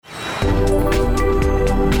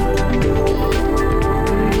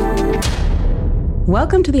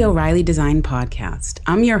Welcome to the O'Reilly Design Podcast.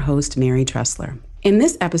 I'm your host, Mary Treseler. In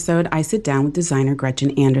this episode, I sit down with designer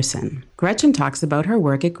Gretchen Anderson. Gretchen talks about her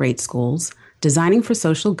work at great schools, designing for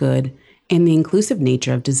social good, and the inclusive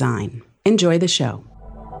nature of design. Enjoy the show.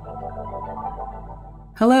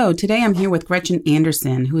 Hello, today I'm here with Gretchen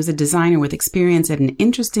Anderson, who is a designer with experience at an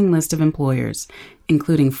interesting list of employers,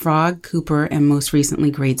 including Frog, Cooper, and most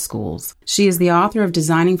recently, great schools. She is the author of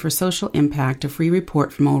Designing for Social Impact, a free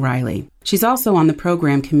report from O'Reilly. She's also on the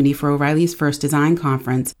program committee for O'Reilly's first design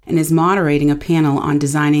conference and is moderating a panel on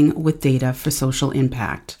designing with data for social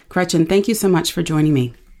impact. Gretchen, thank you so much for joining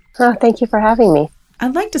me. Oh, thank you for having me.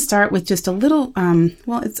 I'd like to start with just a little,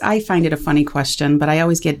 I find it a funny question, but I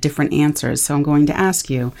always get different answers, so I'm going to ask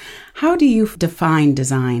you, how do you define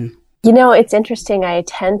design? You know, it's interesting. I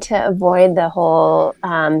tend to avoid the whole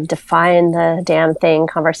define the damn thing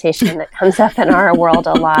conversation that comes up in our world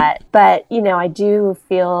a lot. But, you know, I do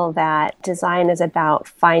feel that design is about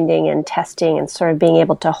finding and testing and sort of being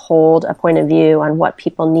able to hold a point of view on what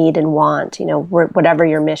people need and want, you know, whatever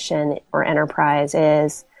your mission or enterprise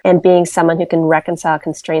is. And being someone who can reconcile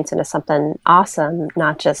constraints into something awesome,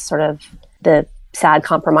 not just sort of the sad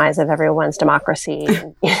compromise of everyone's democracy,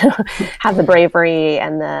 and, you know, have the bravery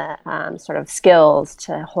and the sort of skills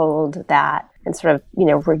to hold that and sort of, you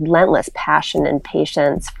know, relentless passion and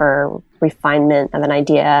patience for refinement of an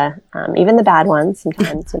idea, even the bad ones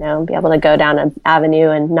sometimes, you know, be able to go down an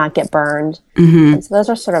avenue and not get burned. Mm-hmm. And so those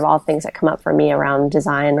are sort of all things that come up for me around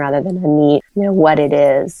design rather than a neat, you know, what it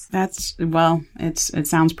is. It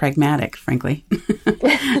sounds pragmatic, frankly.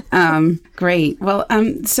 Great. Well,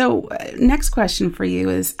 so next question for you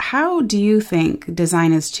is, how do you think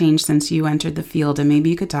design has changed since you entered the field? And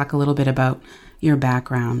maybe you could talk a little bit about your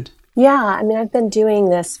background. Yeah, I mean, I've been doing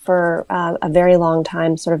this for a very long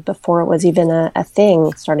time, sort of before it was even a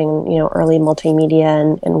thing, starting, you know, early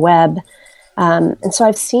multimedia and web. And so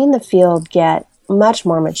I've seen the field get much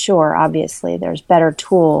more mature, obviously. There's better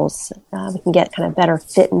tools. We can get kind of better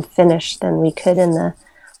fit and finish than we could in the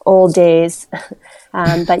old days.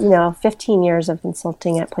 But, you know, 15 years of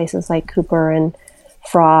consulting at places like Cooper and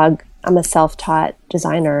Frog. I'm a self-taught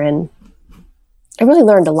designer, and I really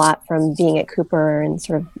learned a lot from being at Cooper in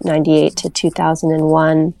sort of 98 to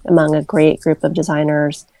 2001 among a great group of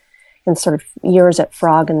designers, and sort of years at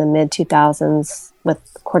Frog in the mid-2000s with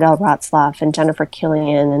Cordell Wroclaw and Jennifer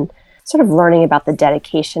Killian, and sort of learning about the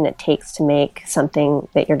dedication it takes to make something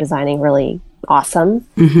that you're designing really awesome,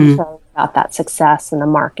 about that success in the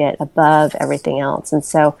market above everything else. And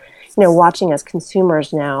so, you know, watching as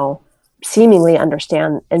consumers now seemingly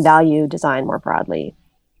understand and value design more broadly.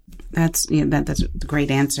 That's a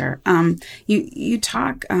great answer. You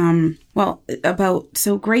talk about,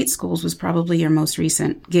 so great schools was probably your most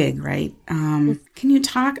recent gig, right? Can you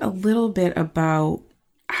talk a little bit about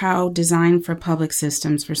how design for public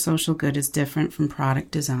systems for social good is different from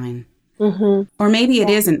product design? Mm-hmm. Or maybe it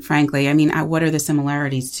isn't, frankly. I mean, what are the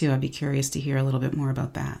similarities too? I'd be curious to hear a little bit more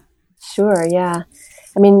about that. Sure, yeah.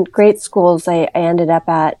 I mean, great schools, I ended up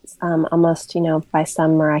at almost, you know, by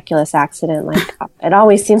some miraculous accident, like it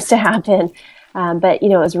always seems to happen. But, you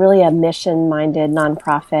know, it was really a mission-minded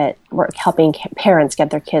nonprofit work helping parents get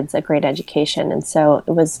their kids a great education. And so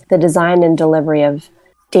it was the design and delivery of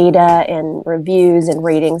data and reviews and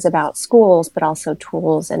ratings about schools, but also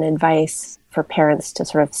tools and advice for parents to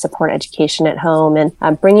sort of support education at home.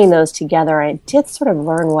 And bringing those together, I did sort of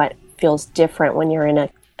learn what feels different when you're in a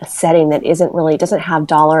setting that doesn't have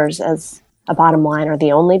dollars as a bottom line or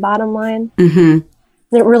the only bottom line. Mm-hmm.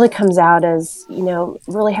 And it really comes out as, you know,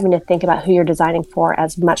 really having to think about who you're designing for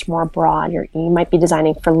as much more broad. You might be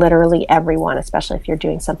designing for literally everyone, especially if you're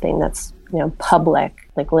doing something that's, you know, public,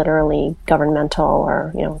 like literally governmental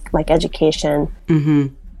or, you know, like education. Mm-hmm.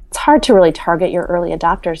 It's hard to really target your early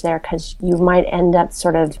adopters there because you might end up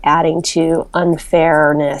sort of adding to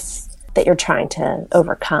unfairness that you're trying to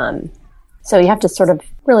overcome. So you have to sort of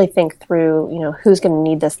really think through, you know, who's going to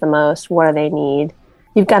need this the most? What do they need?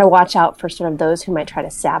 You've got to watch out for sort of those who might try to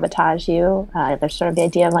sabotage you. There's sort of the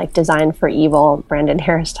idea of like design for evil. Brandon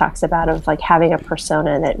Harris talks about of like having a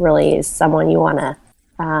persona that really is someone you want to,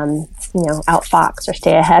 you know, outfox or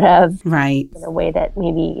stay ahead of. Right. In a way that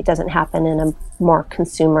maybe it doesn't happen in a more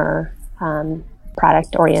consumer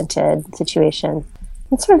product-oriented situation.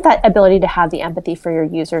 And sort of that ability to have the empathy for your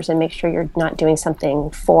users and make sure you're not doing something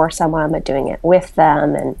for someone, but doing it with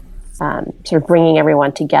them, and sort of bringing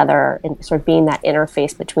everyone together and sort of being that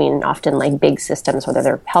interface between often like big systems, whether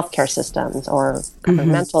they're healthcare systems or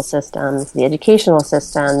governmental systems, the educational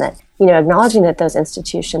system, that, you know, acknowledging that those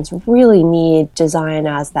institutions really need design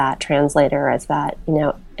as that translator, as that, you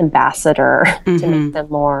know, ambassador to make them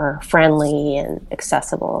more friendly and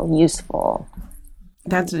accessible, useful.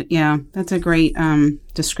 That's a great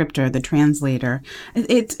descriptor, the translator.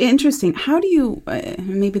 It's interesting. How do you,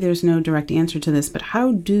 maybe there's no direct answer to this, but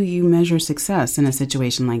how do you measure success in a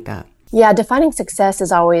situation like that? Yeah, defining success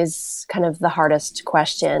is always kind of the hardest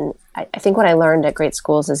question. I think what I learned at great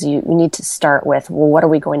schools is you need to start with, well, what are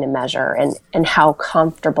we going to measure, and how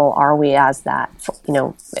comfortable are we as that,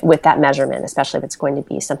 with that measurement, especially if it's going to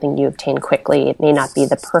be something you obtain quickly. It may not be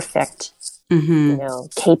the perfect,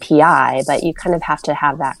 KPI, but you kind of have to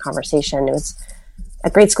have that conversation. It was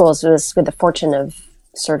at great schools, it was with the fortune of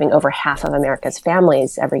serving over half of America's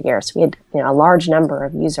families every year. So we had, a large number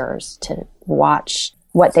of users to watch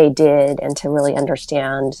what they did and to really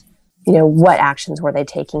understand, what actions were they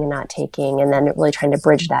taking and not taking, and then really trying to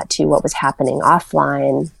bridge that to what was happening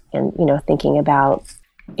offline and, thinking about,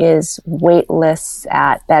 is wait lists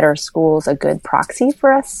at better schools a good proxy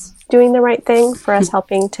for us doing the right thing, for us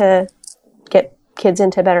helping to get kids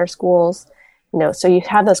into better schools? So you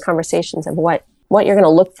have those conversations of what you're going to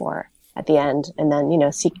look for at the end, and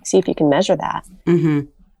then, see if you can measure that. Mm-hmm.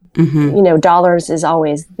 Mm-hmm. Dollars is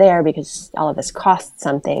always there because all of this costs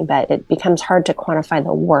something, but it becomes hard to quantify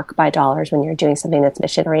the work by dollars when you're doing something that's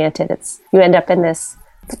mission oriented. You end up in this,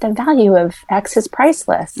 but the value of X is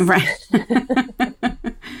priceless. Right.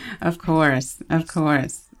 Of course.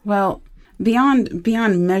 Well, beyond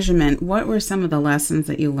measurement, what were some of the lessons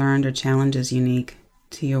that you learned or challenges unique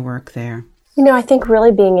to your work there? I think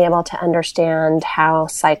really being able to understand how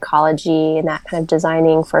psychology and that kind of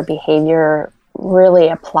designing for behavior really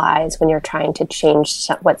applies when you're trying to change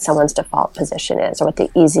what someone's default position is, or what the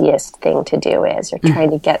easiest thing to do is. You're trying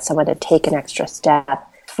to get someone to take an extra step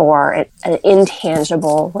for an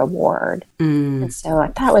intangible reward. And so I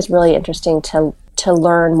thought it was really interesting to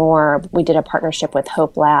learn more. We did a partnership with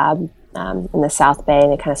Hope Lab in the South Bay.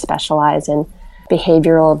 They kind of specialize in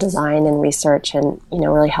behavioral design and research, and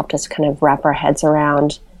really helped us kind of wrap our heads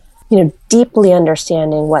around deeply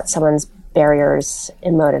understanding what someone's barriers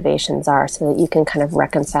and motivations are, so that you can kind of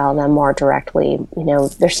reconcile them more directly.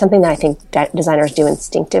 There's something that I think designers do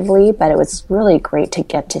instinctively, but it was really great to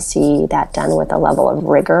get to see that done with a level of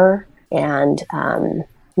rigor and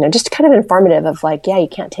just kind of informative of you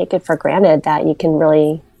can't take it for granted that you can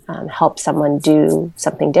really help someone do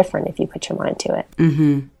something different if you put your mind to it.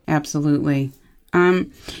 Mm-hmm. Absolutely.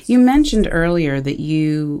 You mentioned earlier that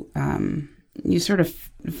you sort of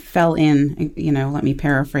fell in, let me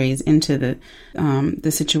paraphrase, into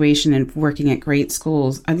the situation and working at great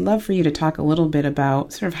schools. I'd love for you to talk a little bit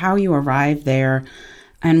about sort of how you arrived there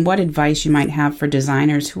and what advice you might have for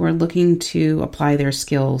designers who are looking to apply their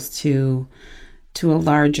skills to a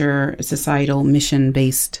larger societal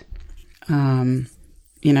mission-based,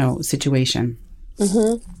 situation.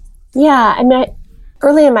 Mm-hmm. Yeah,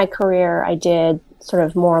 early in my career, I did sort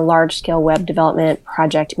of more large-scale web development,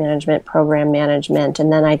 project management, program management,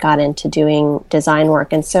 and then I got into doing design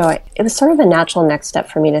work. And so it was sort of a natural next step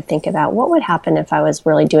for me to think about what would happen if I was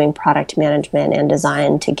really doing product management and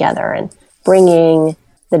design together, and bringing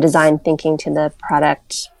the design thinking to the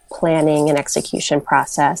product planning and execution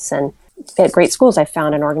process. And at great schools, I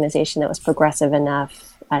found an organization that was progressive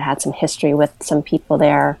enough. I had some history with some people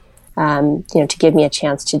there, to give me a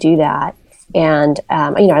chance to do that. And,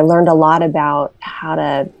 I learned a lot about how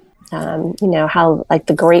to, how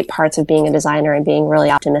the great parts of being a designer and being really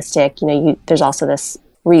optimistic. There's also this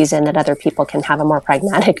reason that other people can have a more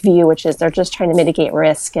pragmatic view, which is they're just trying to mitigate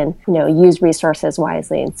risk and, use resources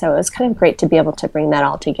wisely. And so it was kind of great to be able to bring that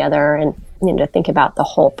all together and, to think about the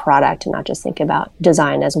whole product and not just think about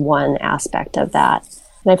design as one aspect of that.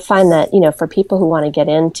 And I find that, for people who want to get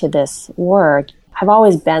into this work, I've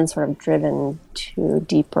always been sort of driven to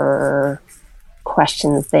deeper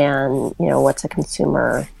questions than, what's a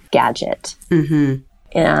consumer gadget. Mm-hmm.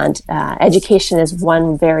 And education is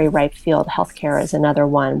one very ripe field. Healthcare is another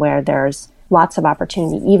one where there's lots of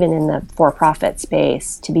opportunity, even in the for-profit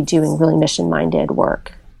space, to be doing really mission-minded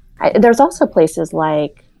work. There's also places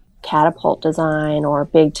like Catapult Design or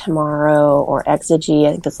Big Tomorrow or Exigy.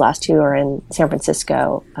 I think those last two are in San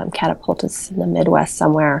Francisco. Catapult is in the Midwest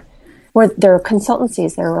somewhere, where there are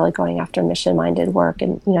consultancies that are really going after mission-minded work.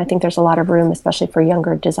 And, I think there's a lot of room, especially for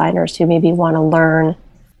younger designers who maybe want to learn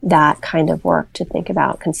that kind of work, to think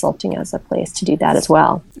about consulting as a place to do that as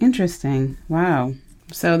well. Interesting. Wow.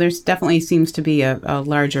 So there's definitely seems to be a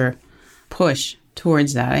larger push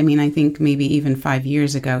towards that. I think maybe even 5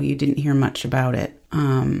 years ago, you didn't hear much about it.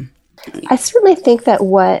 I certainly think that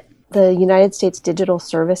what the United States Digital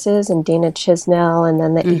Services and Dana Chisnell and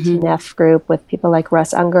then the 18F group with people like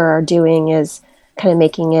Russ Unger are doing is kind of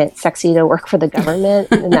making it sexy to work for the government.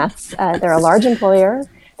 And that's, they're a large employer.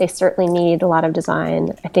 They certainly need a lot of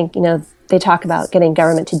design. I think, they talk about getting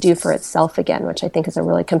government to do for itself again, which I think is a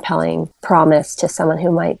really compelling promise to someone who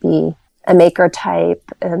might be a maker type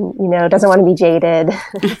and, doesn't want to be jaded.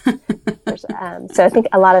 So I think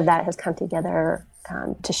a lot of that has come together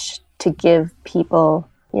to give people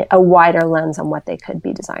a wider lens on what they could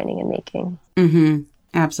be designing and making. Mm-hmm.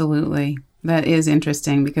 Absolutely. That is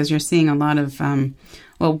interesting because you're seeing a lot of,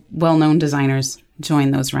 well-known designers join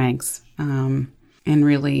those ranks and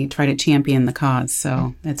really try to champion the cause.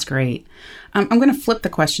 So that's great. I'm going to flip the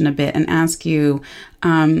question a bit and ask you,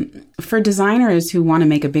 for designers who want to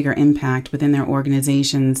make a bigger impact within their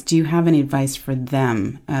organizations, do you have any advice for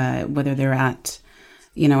them, whether they're at,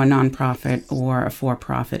 a nonprofit or a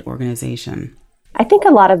for-profit organization? I think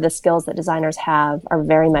a lot of the skills that designers have are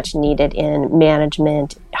very much needed in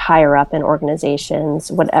management, higher up in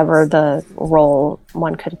organizations, whatever the role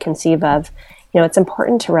one could conceive of. It's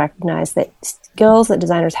important to recognize that skills that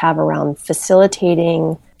designers have around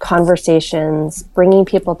facilitating conversations, bringing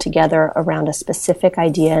people together around a specific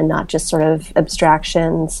idea, not just sort of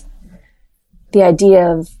abstractions. The idea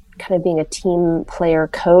of kind of being a team player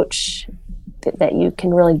coach, that you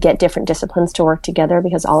can really get different disciplines to work together,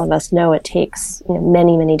 because all of us know it takes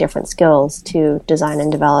many, many different skills to design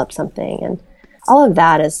and develop something. And all of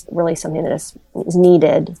that is really something that is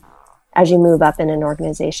needed as you move up in an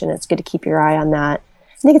organization. It's good to keep your eye on that.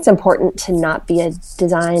 I think it's important to not be a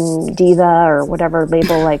design diva or whatever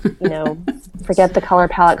label, forget the color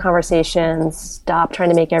palette conversations, stop trying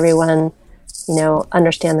to make everyone,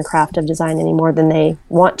 understand the craft of design any more than they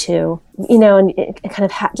want to, and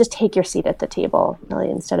kind of just take your seat at the table, really,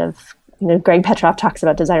 instead of, Greg Petroff talks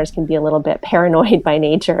about designers can be a little bit paranoid by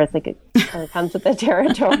nature. I think it kind of comes with the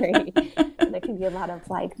territory. And there can be a lot of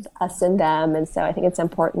us and them. And so I think it's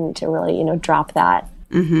important to really, drop that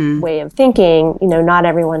way of thinking. Not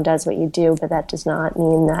everyone does what you do, but that does not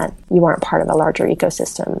mean that you aren't part of a larger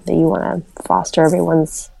ecosystem, that you want to foster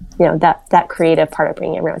everyone's, that creative part of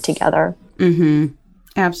bringing everyone together. Mm-hmm.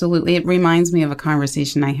 Absolutely. It reminds me of a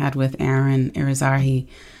conversation I had with Aaron Irizarry,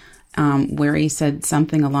 where he said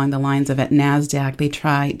something along the lines of, at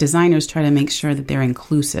NASDAQ, designers try to make sure that they're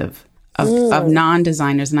inclusive of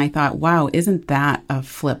non-designers. And I thought, wow, isn't that a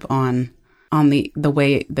flip on the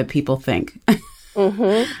way that people think?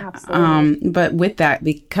 Mm-hmm. Absolutely. But with that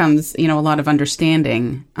becomes, a lot of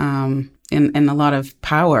understanding, and a lot of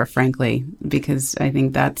power, frankly, because I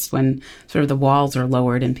think that's when sort of the walls are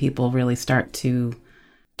lowered and people really start to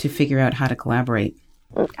figure out how to collaborate.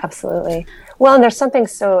 Absolutely. Well, and there's something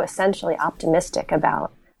so essentially optimistic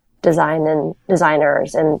about design and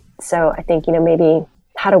designers. And so I think, maybe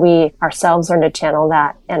how do we ourselves learn to channel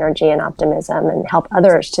that energy and optimism and help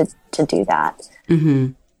others to do that?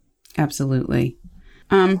 Mm-hmm. Absolutely.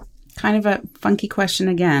 Kind of a funky question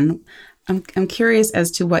again. I'm curious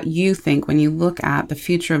as to what you think when you look at the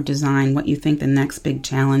future of design, what you think the next big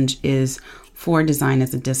challenge is for design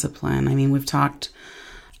as a discipline. I mean, we've talked,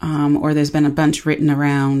 or there's been a bunch written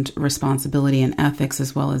around responsibility and ethics,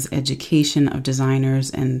 as well as education of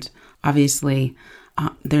designers. And obviously,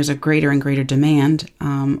 there's a greater and greater demand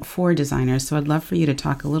for designers. So I'd love for you to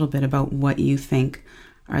talk a little bit about what you think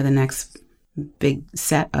are the next big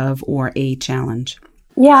set of or a challenge.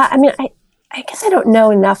 Yeah, I mean, I guess I don't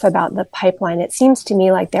know enough about the pipeline. It seems to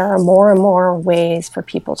me like there are more and more ways for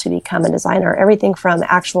people to become a designer, everything from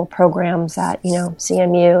actual programs at,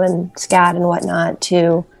 CMU and SCAD and whatnot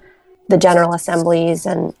to the general assemblies.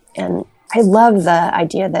 And I love the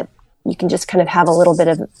idea that you can just kind of have a little bit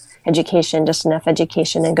of education, just enough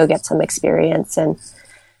education, and go get some experience. And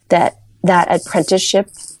that apprenticeship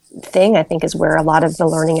thing, I think, is where a lot of the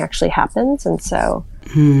learning actually happens. And so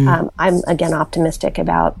I'm, again, optimistic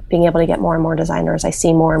about being able to get more and more designers. I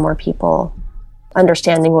see more and more people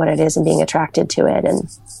understanding what it is and being attracted to it. And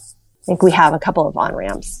I think we have a couple of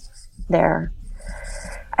on-ramps there.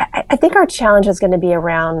 I think our challenge is going to be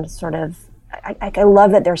around sort of, I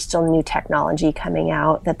love that there's still new technology coming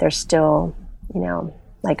out, that there's still,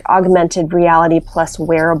 like augmented reality plus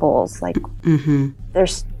wearables. Like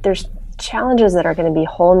there's challenges that are going to be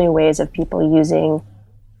whole new ways of people using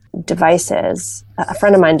devices. A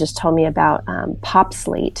friend of mine just told me about Pop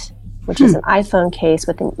Slate, which is an iPhone case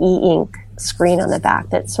with an e-ink screen on the back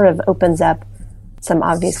that sort of opens up some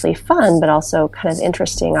obviously fun, but also kind of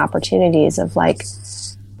interesting opportunities of like,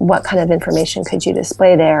 what kind of information could you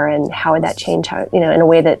display there and how would that change in a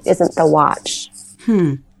way that isn't the watch.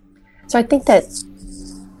 So I think that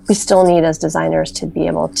we still need as designers to be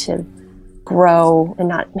able to grow and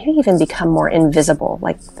not maybe even become more invisible.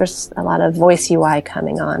 Like there's a lot of voice UI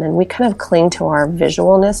coming on and we kind of cling to our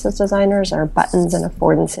visualness as designers, our buttons and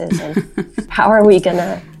affordances. And how are we going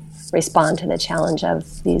to respond to the challenge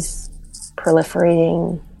of these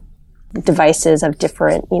proliferating devices of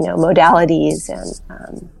different, modalities.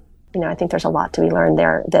 And, I think there's a lot to be learned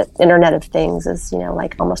there. The Internet of Things is,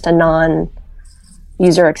 like almost a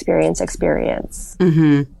non-user experience.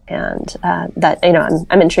 Mm-hmm. And that,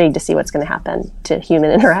 I'm intrigued to see what's going to happen to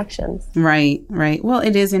human interactions. Right. Well,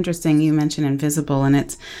 it is interesting. You mentioned invisible,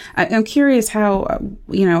 and I'm curious how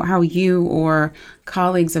you or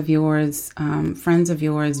colleagues of yours, friends of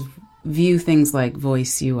yours, view things like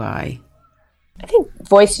voice UI. I think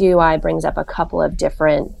voice UI brings up a couple of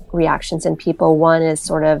different reactions in people. One is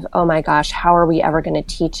sort of, oh my gosh, how are we ever going to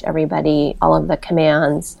teach everybody all of the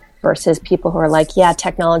commands? Versus people who are like, yeah,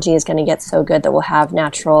 technology is going to get so good that we'll have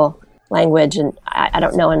natural language. And I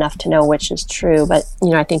don't know enough to know which is true. But,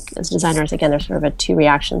 I think as designers, again, there's sort of two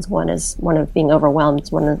reactions. One is one of being overwhelmed.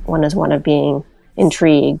 One is one of being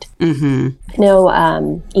intrigued. Mm-hmm. I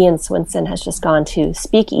know Ian Swinson has just gone to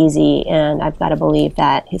Speakeasy, and I've got to believe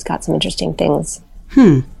that he's got some interesting things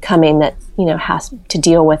coming that, has to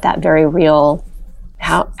deal with that very real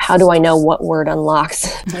how do I know what word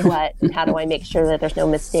unlocks what, and how do I make sure that there's no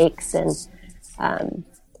mistakes? And,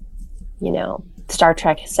 Star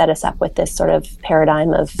Trek set us up with this sort of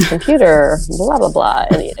paradigm of computer, blah, blah, blah.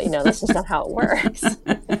 And, this is not how it works.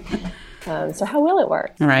 So how will it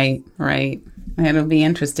work? Right. It'll be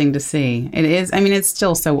interesting to see. It is, it's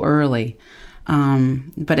still so early.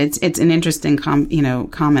 But it's an interesting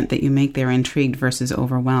comment that you make there, intrigued versus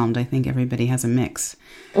overwhelmed. I think everybody has a mix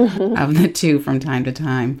of the two from time to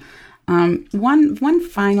time. One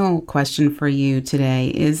final question for you today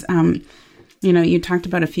is, you talked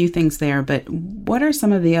about a few things there, but what are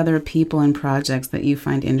some of the other people and projects that you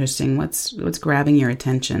find interesting? What's grabbing your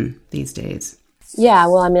attention these days? Yeah,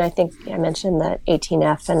 well, I think I mentioned the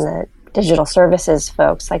 18F and the digital services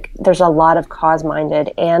folks. Like, there's a lot of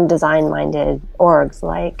cause-minded and design-minded orgs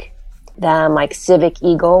like them, like Civic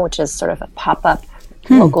Eagle, which is sort of a pop-up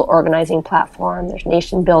local organizing platform. There's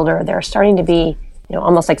Nation Builder. There are starting to be,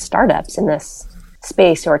 almost like startups in this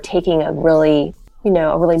space who are taking a really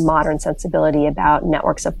modern sensibility about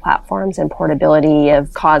networks of platforms and portability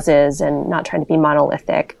of causes and not trying to be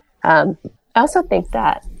monolithic. I also think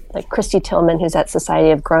that, like Christy Tillman, who's at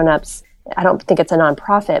Society of Grownups, I don't think it's a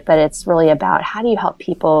nonprofit, but it's really about how do you help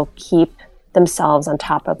people keep themselves on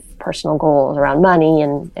top of personal goals around money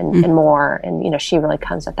and more. And, she really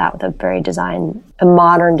comes at that with a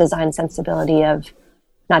modern design sensibility of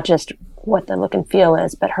not just what the look and feel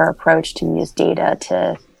is, but her approach to use data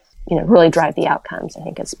to, really drive the outcomes. I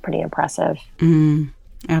think it's pretty impressive.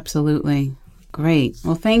 Absolutely. Great.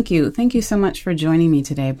 Well, thank you. Thank you so much for joining me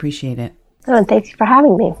today. I appreciate it. Oh, and thank you for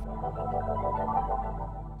having me.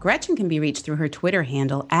 Gretchen can be reached through her Twitter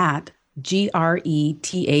handle at GRETARED.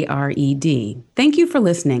 Thank you for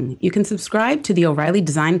listening. You can subscribe to the O'Reilly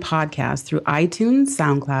Design Podcast through iTunes,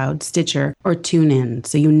 SoundCloud, Stitcher, or TuneIn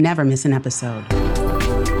so you never miss an episode.